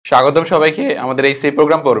স্বাগতম সবাইকে আমাদের এই সি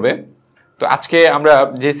প্রোগ্রাম পড়বে। তো আজকে আমরা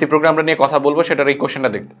যে সি প্রোগ্রামটা নিয়ে কথা বলবো সেটার এই কোশ্চেনটা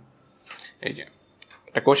দেখতে, এই যে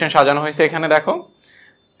একটা কোশ্চেন সাজানো হয়েছে এখানে দেখো,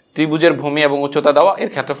 ত্রিভুজের ভূমি এবং উচ্চতা দেওয়া, এর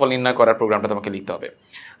ক্ষেত্রফল নির্ণয় করার প্রোগ্রামটা তোমাকে লিখতে হবে।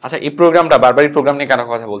 আচ্ছা, এই প্রোগ্রামটা বারবারই প্রোগ্রাম নিয়ে কেন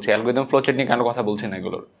কথা বলছি, অ্যালগরিদম ফ্লোচার্ট নিয়ে কেন কথা বলছি না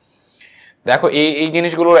এগুলোর। দেখো এই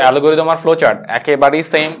জিনিসগুলোর অ্যালগরিদম আর ফ্লোচার্ট একেবারেই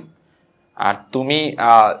সেম। আর তুমি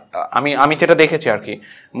আমি যেটা দেখেছি আর কি,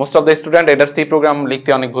 মোস্ট অফ দ্য স্টুডেন্ট এটার সি প্রোগ্রাম লিখতে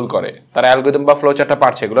অনেক ভুল করে, তারা অ্যালগরিদম বা ফ্লোচার্টটা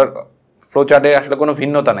পারছে, এগুলোর ফ্লোচার্টে আসলে কোনো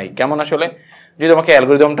ভিন্নতা নাই। কেমন আসলে, যদি তোমাকে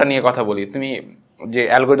অ্যালগরিদমটা নিয়ে কথা বলি, তুমি যে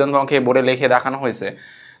অ্যালগরিদম তোমাকে বোর্ডে লিখে দেখানো হয়েছে,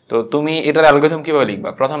 তো তুমি এটার অ্যালগরিদম কীভাবে লিখবা?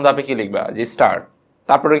 প্রথম ধাপে কি লিখবা? যে স্টার্ট,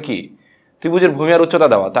 তারপরে কি ত্রিভুজের ভূমি আর উচ্চতা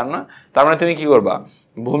দেওয়া, তার না? তার মানে তুমি কি করবা?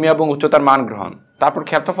 ভূমি এবং উচ্চতার মান গ্রহণ, তারপর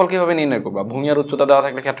ক্ষেত্রফল কীভাবে নির্ণয় করবা? ভূমি আর উচ্চতা দেওয়া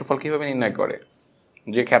থাকলে ক্ষেত্রফল কীভাবে নির্ণয় করে?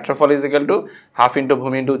 যে ক্ষেত্রফল is equal to half into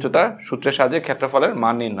ভূমি ইন্টু উচ্চতা সূত্রের সাহায্যে ক্ষেত্রফলের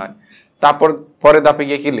মান নির্ণয়। তারপর পরের ধাপে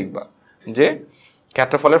গিয়ে কি লিখবা? যে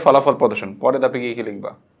ক্ষেত্রফলের ফলাফল প্রদর্শন। পরের ধাপে গিয়ে কি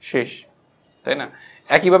লিখবা? শেষ, তাই না?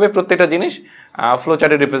 একইভাবে প্রত্যেকটা জিনিস ফ্লো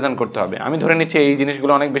চার্টে রিপ্রেজেন্ট করতে হবে। আমি ধরে নিচ্ছি এই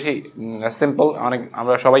জিনিসগুলো অনেক বেশি সিম্পল, অনেক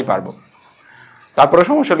আমরা সবাই পারবো। তারপরে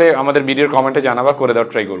সমস্যা হলে আমাদের ভিডিওর কমেন্টে জানাবা, করে দেওয়ার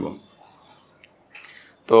ট্রাই করবো।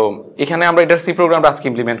 তো এখানে আমরা এটার সি প্রোগ্রামটা আজকে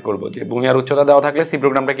ইমপ্লিমেন্ট করবো, যে ভূমি আর উচ্চতা দেওয়া থাকলে সি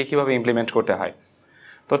প্রোগ্রামটাকে কীভাবে ইমপ্লিমেন্ট করতে হয়।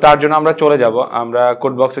 তো তার জন্য আমরা চলে যাব, আমরা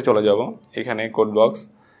কোড বক্সে চলে যাব। এখানে কোড বক্স,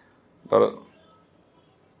 ধরো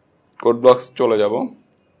কোড বক্স চলে যাব।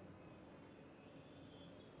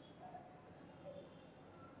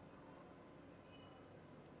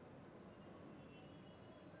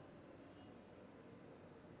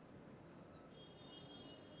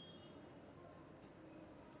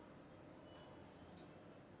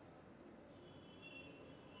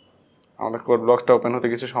 আমাদের কোড ব্লকটা ওপেন হতে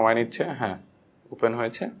কিছু সময় নিচ্ছে। হ্যাঁ, ওপেন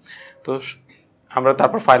হয়েছে। তো আমরা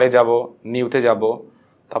তারপর ফাইলে যাব, নিউতে যাব,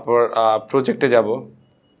 তারপর প্রজেক্টে যাব।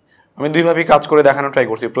 আমি দুইভাবেই কাজ করে দেখানোর ট্রাই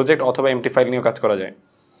করছি, প্রজেক্ট অথবা এমটি ফাইল নিয়েও কাজ করা যায়।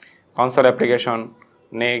 Console application,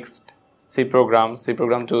 next, C program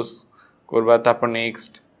choose করবা, তারপর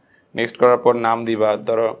নেক্সট করার পর নাম দিবা,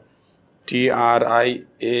 ধরো TRIANGLE,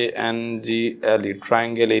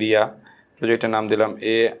 ট্রায়াঙ্গেল এরিয়া। প্রজেক্টের নাম দিলাম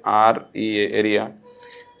AREA, এরিয়া,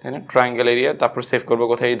 তাই না? Triangle area. তারপর সেভ করবো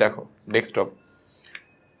কোথায়? দেখো ডেস্কটপ।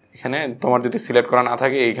 এখানে তোমার যদি সিলেক্ট করা না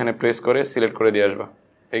থাকে, এইখানে প্রেস করে সিলেক্ট করে দিয়ে আসবা।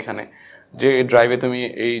 এইখানে যে ড্রাইভে তুমি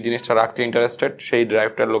এই জিনিসটা রাখতে ইন্টারেস্টেড, সেই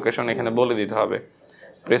ড্রাইভটার লোকেশন এখানে বলে দিতে হবে,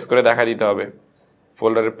 প্রেস করে দেখা দিতে হবে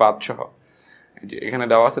ফোল্ডারের পাথ সহ। যে এখানে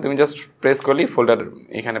দেওয়া আছে, তুমি জাস্ট প্রেস করলেই ফোল্ডার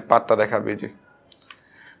এখানে পাথটা দেখাবে। যে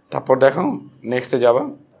তারপর দেখো নেক্সটে যাবা।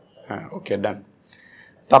 হ্যাঁ, ওকে, ডান।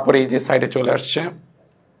 তারপরে এই যে সাইডে চলে আসছে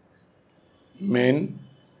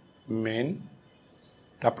মেন।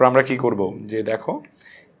 তারপর আমরা কি করব? যে দেখো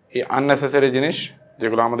এই আননেসেসারি জিনিস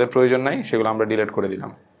যেগুলো আমাদের প্রয়োজন নাই সেগুলো আমরা ডিলিট করে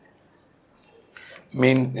দিলাম।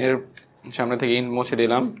 মেন এর সামনে থেকে ইন মুছে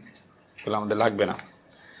দিলাম, এগুলো আমাদের লাগবে না।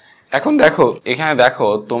 এখন দেখো এখানে দেখো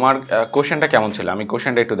তোমার কোশ্চেনটা কেমন ছিল, আমি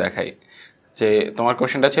কোশ্চেনটা একটু দেখাই। যে তোমার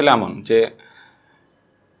কোশ্চেনটা ছিল এমন যে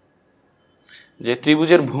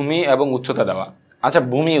ত্রিভুজের ভূমি এবং উচ্চতা দেওয়া। আচ্ছা,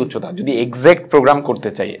 ভূমি উচ্চতা যদি এক্সাক্ট প্রোগ্রাম করতে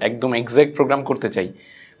চাই, একদম এক্সাক্ট প্রোগ্রাম করতে চাই,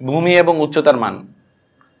 ভূমি এবং উচ্চতার মান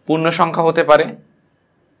পূর্ণ সংখ্যা হতে পারে,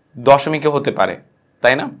 দশমিকে হতে পারে,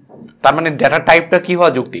 তাই না? তার মানে ডেটা টাইপটা কি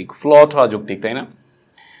হওয়া যৌক্তিক? ফ্লট হওয়া যৌক্তিক, তাই না?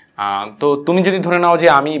 তো তুমি যদি ধরে নাও যে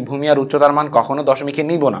আমি ভূমি আর উচ্চতার মান কখনো দশমিকে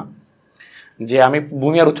নিব না, যে আমি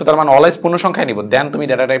ভূমি আর উচ্চতার মান অলওয়েজ পূর্ণ সংখ্যায় নিব, দেন তুমি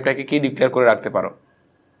ডেটা টাইপটাকে কি ডিক্লেয়ার করে রাখতে পারো?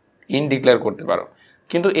 ইন ডিক্লেয়ার করতে পারো।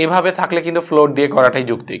 কিন্তু এভাবে থাকলে কিন্তু ফ্লোট দিয়ে করাটাই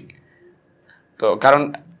যৌক্তিক। তো কারণ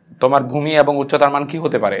তোমার ভূমি এবং উচ্চতার মান কি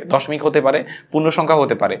হতে পারে? দশমিক হতে পারে, পূর্ণ সংখ্যা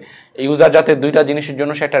হতে পারে। ইউজার যাতে দুইটা জিনিসের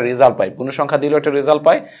জন্য সে একটা রেজাল্ট পায়, পূর্ণ সংখ্যা দিলেও একটা রেজাল্ট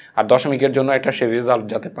পায়, আর দশমিকের জন্য একটা সে রেজাল্ট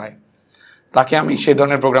যাতে পায়, তাকে আমি সেই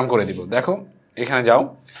ধরনের প্রোগ্রাম করে দিব। দেখো এখানে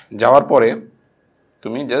যাওয়ার পরে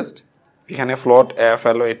তুমি জাস্ট এখানে ফ্লোট,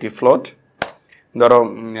 FLOT ফ্লোট, ধরো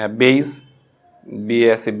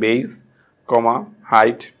বেস, কমা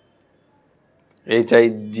হাইট,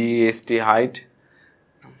 HIGST হাইট,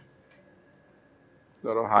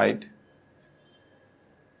 ধরো হাইট।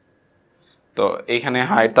 তো এইখানে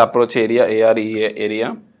হাইট, তারপর হচ্ছে এরিয়া, AREA এরিয়া,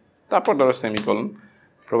 তারপর ধরো সেমিকোলন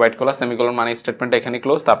প্রোভাইড করলা। সেমিকোলন মানে স্টেটমেন্টটা এখানে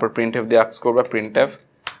ক্লোজ। তারপর প্রিন্টএফ দিয়ে আস্ক করবা, প্রিন্টএফ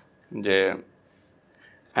যে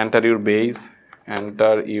এন্টার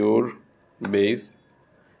ইউর বেস।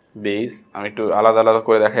 আমি একটু আলাদা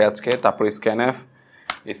করে দেখাই আজকে। তারপর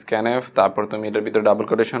স্ক্যানএফ, তারপর তুমি এটার ভিতরে ডাবল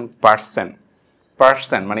কোটেশন পার্সেন্ট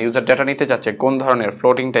মানে ইউজার ডেটা নিতে চাচ্ছে কোন ধরনের,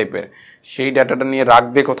 ফ্লোটিং টাইপের, সেই ডেটাটা নিয়ে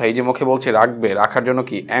রাখবে কোথায়? এই যে মুখে বলছে রাখার জন্য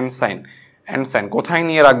কি অ্যান্ড সাইন কোথায়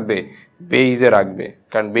নিয়ে রাখবে? বেইজে রাখবে,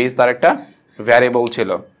 কারণ বেইজ তার একটা ভ্যারিয়েবল ছিল।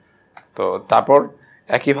 তো তারপর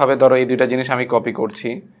একইভাবে ধরো এই দুইটা জিনিস আমি কপি করছি,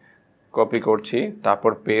 কপি করছি,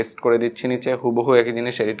 তারপর পেস্ট করে দিচ্ছি নিচে, হুবহু একই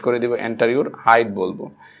জিনিস এডিট করে দিব, এন্টার ইউর হাইট বলবো।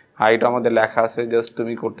 হাইট আমাদের লেখা আছে, জাস্ট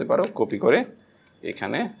তুমি করতে পারো কপি করে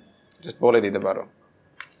এখানে জাস্ট বলে দিতে পারো,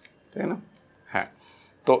 তাই না? হ্যাঁ,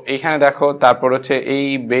 তো এইখানে দেখো তারপর হচ্ছে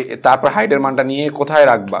তারপর হাইটের মানটা নিয়ে কোথায়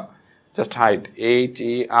রাখবা, জাস্ট হাইট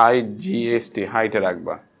HEIGST হাইটে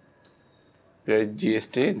রাখবা,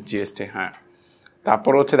 জিএসটি। হ্যাঁ,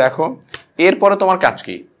 তারপর হচ্ছে দেখো এরপরে তোমার কাজ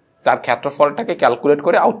কি, তার ক্ষেত্রফলটাকে ক্যালকুলেট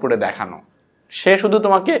করে আউটপুটে দেখানো। সে শুধু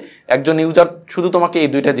তোমাকে, একজন ইউজার শুধু তোমাকে এই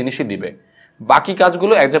দুইটা জিনিসই দিবে, বাকি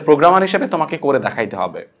কাজগুলো অ্যাজ এ প্রোগ্রামার হিসেবে তোমাকে করে দেখাইতে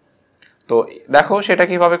হবে। তো দেখো সেটা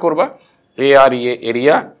কিভাবে করবা,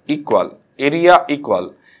 এরিয়া ইকুয়াল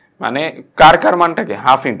মানে কার মানটাকে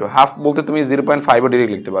হাফ ইন্টু হাফ বলতে তুমি 0.5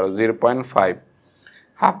 ডিরেক্ট লিখতে পারো, 0.5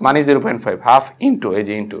 হাফ মানে 0.5, হাফ ইন্টু এই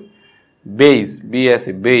যে into base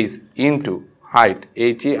into height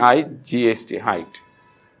HEIGST height,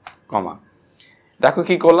 কমা। দেখো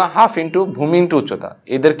কি করলাম, হাফ ইন্টু ভূমি ইন্টু উচ্চতা,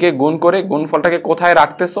 এদেরকে গুণ করে গুণফলটাকে কোথায়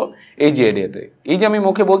রাখতেছো, এই যে এরিয়াতে। এই যে আমি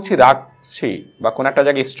মুখে বলছি রাখছি বা কোন একটা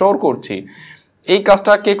জায়গায় স্টোর করছি, এই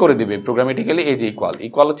কাজটা কে করে দিবে প্রোগ্রামেটিক্যালি, এই যে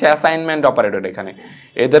ইকুয়াল হচ্ছে অ্যাসাইনমেন্ট অপারেটর। এখানে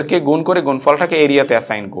এদেরকে গুণ করে গুণফলটাকে এরিয়াতে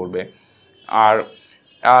অ্যাসাইন করবে।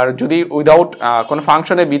 আর যদি উইদাউট কোনো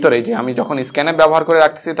ফাংশনের ভিতরে, যে আমি যখন স্ক্যানএফ ব্যবহার করে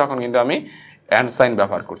রাখতেছি তখন কিন্তু আমি অ্যান্ড সাইন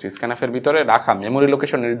ব্যবহার করছি। স্ক্যানএফের ভিতরে রাখা মেমোরি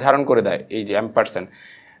লোকেশন নির্ধারণ করে দেয় এই যে %,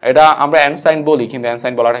 এটা আমরা অ্যান্ড সাইন বলি, কিন্তু অ্যান্ড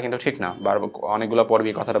সাইন বলাটা কিন্তু ঠিক না, অনেকগুলো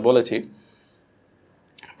পর্বে কথাটা বলেছি।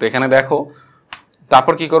 তো এখানে দেখো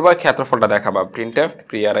তারপর কি করবা, ক্ষেত্রফলটা দেখাবা,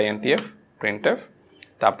 printf,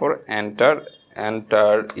 তারপর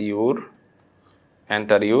enter your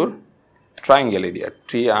triangle area,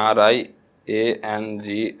 TRIANGLE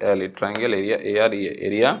triangle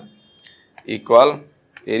area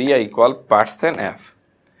equal %f।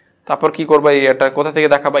 তারপর কি করবা, এরিয়াটা কোথা থেকে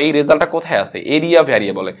দেখাবা, এই রেজাল্টটা কোথায় আছে, এরিয়া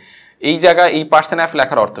ভ্যারিয়েবলে। এই জায়গায় এই %f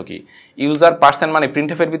লেখার অর্থ কি, ইউজার % মানে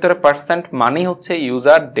প্রিন্টএফের ভিতরে % মানেই হচ্ছে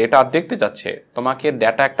ইউজার ডেটা দেখতে যাচ্ছে। তোমাকে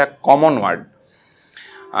ডেটা একটা কমন ওয়ার্ড,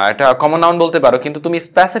 এটা কমন নাউন বলতে পারো, কিন্তু তুমি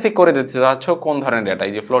স্পেসিফিক করে দিতে চাচ্ছ কোন ধরনের ডেটা,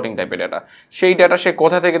 এই যে ফ্লোটিং টাইপের ডেটা, সেই ডেটা সে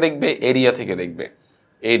কোথা থেকে দেখবে, এরিয়া থেকে দেখবে।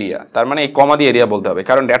 এরিয়া তার মানে এই কমা দিয়ে এরিয়া বলতে হবে,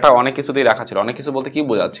 কারণ ডেটা অনেক কিছুতেই রাখা ছিল। অনেক কিছু বলতে কি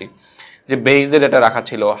বোঝাচ্ছি, যে বেইজে ডেটা রাখা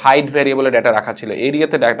ছিল, হাইট ভ্যারিয়েবলে ডেটা রাখা ছিল,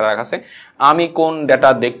 এরিয়াতে ডেটা রাখা আছে। আমি কোন ডেটা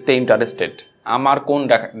দেখতে ইন্টারেস্টেড, আমার কোন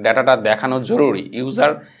ডেটাটা দেখানো জরুরি,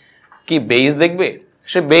 ইউজার কি বেইজ দেখবে,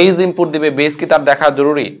 সে বেইজ ইনপুট দিবে, বেইজ কি তার দেখা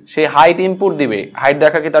জরুরি, সে হাইট ইনপুট দিবে, হাইট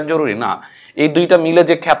দেখা কি তার জরুরি না। এই দুইটা মিলে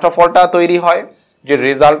যে ক্ষেত্রফলটা তৈরি হয়, যে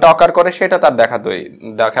রেজাল্টটা অকার করে, সেটা তার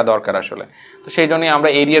দেখা দরকার আসলে। তো সেই জন্যই আমরা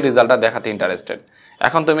এরিয়া রেজাল্টটা দেখাতে ইন্টারেস্টেড।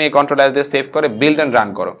 এখন তুমি এই কন্ট্রোল এস দিয়ে সেভ করে বিল্ড অ্যান্ড রান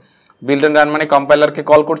করো। বিল্ড অ্যান্ড রান মানে কম্পাইলারকে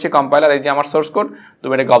কল করছি, কম্পাইলার এই যে আমার সোর্স কোড,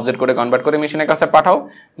 তুমি এটাকে অবজেক্ট করে কনভার্ট করে মেশিনের কাছে পাঠাও।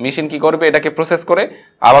 মেশিন কি করবে, এটাকে প্রসেস করে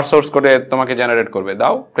আবার সোর্স কোডে তোমাকে জেনারেট করবে।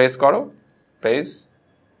 দাও, প্রেস করো,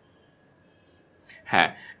 হ্যাঁ,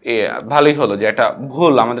 ভালোই হলো যে একটা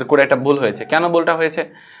ভুল আমাদের করে, একটা ভুল হয়েছে। কেন ভুলটা হয়েছে,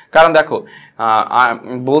 কারণ দেখো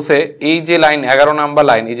বলছে এই যে লাইন 11 নাম্বার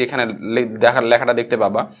লাইন, এই যে এখানে লেখাটা দেখতে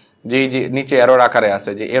পাবা, যে এই যে নিচে এরর আকারে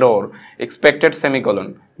আছে, যে এরর এক্সপেক্টেড সেমিকোলন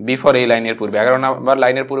বিফোর এই লাইনের পূর্বে, 11 নাম্বার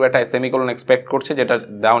লাইনের পূর্বে একটা সেমিকোলন এক্সপেক্ট করছে, যেটা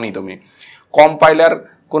দাওনি তুমি। কম্পাইলার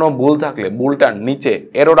কোনো ভুল থাকলে ভুলটা নিচে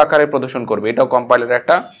এরর আকারে প্রদর্শন করবে, এটাও কম্পাইলারের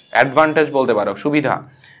একটা অ্যাডভান্টেজ বলতে পারো, সুবিধা।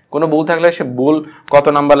 কোনো ভুল থাকলে সে ভুল কত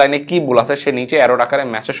নাম্বার লাইনে কি ভুল আছে সে নিচে এরর আকারে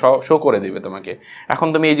মেসেজ শো করে দিবে তোমাকে। এখন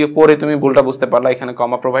তুমি এই যে পরে তুমি ভুলটা বুঝতে পারলা, এখানে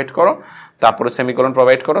কমা প্রোভাইড করো, তারপরে সেমিকোলন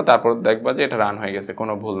প্রোভাইড করো, তারপর দেখবা যে এটা রান হয়ে গেছে,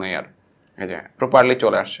 কোনো ভুল নেই আর, এই যে প্রপারলি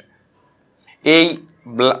চলে আসছে। এই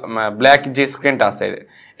ব্ল্যাক যে স্ক্রিনটা আছে,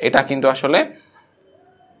 এটা কিন্তু আসলে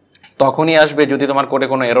তখনই আসবে যদি তোমার কোডে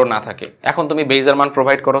কোনো এরর না থাকে। এখন তুমি বেজের মান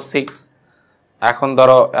প্রোভাইড করো 6, এখন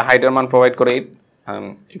ধরো হাইটের মান প্রোভাইড করে 8,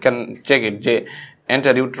 ইউ ক্যান চেক ইট যে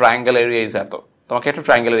enter you triangle area is এত, তোমাকে একটা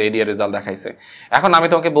ট্রায়াঙ্গেলের এরিয়া রেজাল্ট দেখাইছে। এখন আমি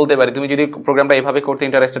তোমাকে বলতে পারি, তুমি যদি প্রোগ্রামটা এভাবে করতে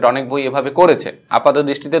ইন্টারেস্টেড, অনেক বই এভাবে করেছে, আপাতত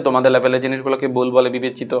দৃষ্টিতে তোমাদের লেভেলের জিনিসগুলোকে ভুল বলে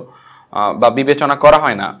বিবেচিত বা বিবেচনা করা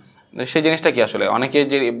হয় না। সেই জিনিসটা কি আসলে অনেকে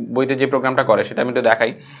যে বইতে যে প্রোগ্রামটা করে সেটা আমি একটু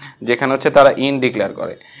দেখাই। যেখানে হচ্ছে তারা ইন্ট ডিক্লেয়ার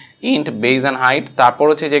করে, ইন্ট বেজ অ্যান্ড হাইট, তারপর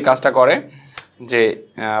হচ্ছে যে কাজটা করে যে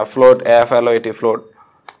ফ্লোট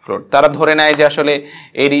ফ্লোট তারা ধরে নেয় যে আসলে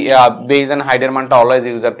বেজ অ্যান্ড হাইটের মানটা অলওয়েজ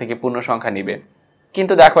ইউজার থেকে পূর্ণ সংখ্যা নিবে।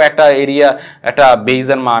 কিন্তু দেখো একটা এরিয়া, একটা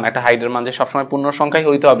বেজের মান, একটা হাইটের মান যে সবসময় পূর্ণ সংখ্যাই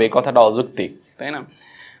হইতে হবে, এই কথাটা অযৌক্তিক, তাই না?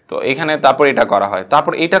 তো এখানে তারপর এটা করা হয়।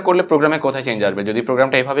 তারপর এটা করলে প্রোগ্রামে কোথায় চেঞ্জ আসবে, যদি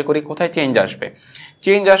প্রোগ্রামটা এভাবে করি কোথায় চেঞ্জ আসবে?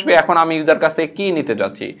 এখন আমি ইউজার কাছ থেকে কি নিতে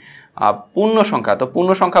যাচ্ছি, পূর্ণ সংখ্যা, তো পূর্ণ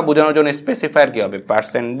সংখ্যা বোঝানোর জন্য স্পেসিফায়ার কি হবে?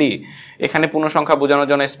 %d। এখানে পূর্ণ সংখ্যা বোঝানোর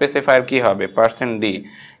জন্য স্পেসিফায়ার কি হবে? %d।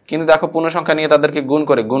 কিন্তু দেখো পূর্ণ সংখ্যা নিয়ে তাদেরকে গুণ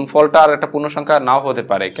করে, গুণফলটা আর একটা পূর্ণ সংখ্যা নাও হতে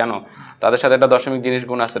পারে, কেন? তাদের সাথে একটা দশমিক জিনিস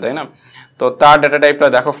গুণ আছে, তাই না? তো তার ডেটা টাইপটা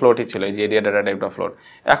দেখো ফ্লোটই ছিল, এই যে এরিয়া ডেটা টাইপটা ফ্লোট।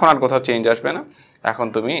 এখন আর কোথাও চেঞ্জ আসবে না, এখন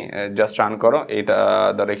তুমি জাস্ট রান করো, এইটা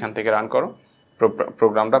ধরো এখান থেকে রান করো,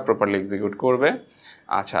 প্রোগ্রামটা প্রপারলি এক্সিকিউট করবে।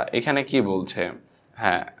 আচ্ছা এখানে কি বলছে?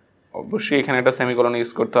 হ্যাঁ অবশ্যই এখানে একটা সেমিকোলন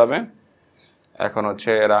ইউজ করতে হবে। এখন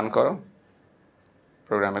হচ্ছে রান করো,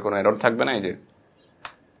 প্রোগ্রামে কোনো এরর থাকবে না, এই যে,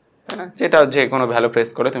 তাই না? যেটা যে কোনো ভ্যালু প্রেস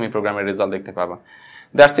করে তুমি প্রোগ্রামের রেজাল্ট দেখতে পাবা।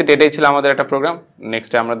 দ্যাটস ইট, এটাই ছিল আমাদের একটা প্রোগ্রাম।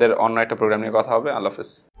 নেক্সটে আমাদের অন্য একটা প্রোগ্রাম নিয়ে কথা হবে। আল্লাহ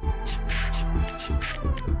হাফেজ।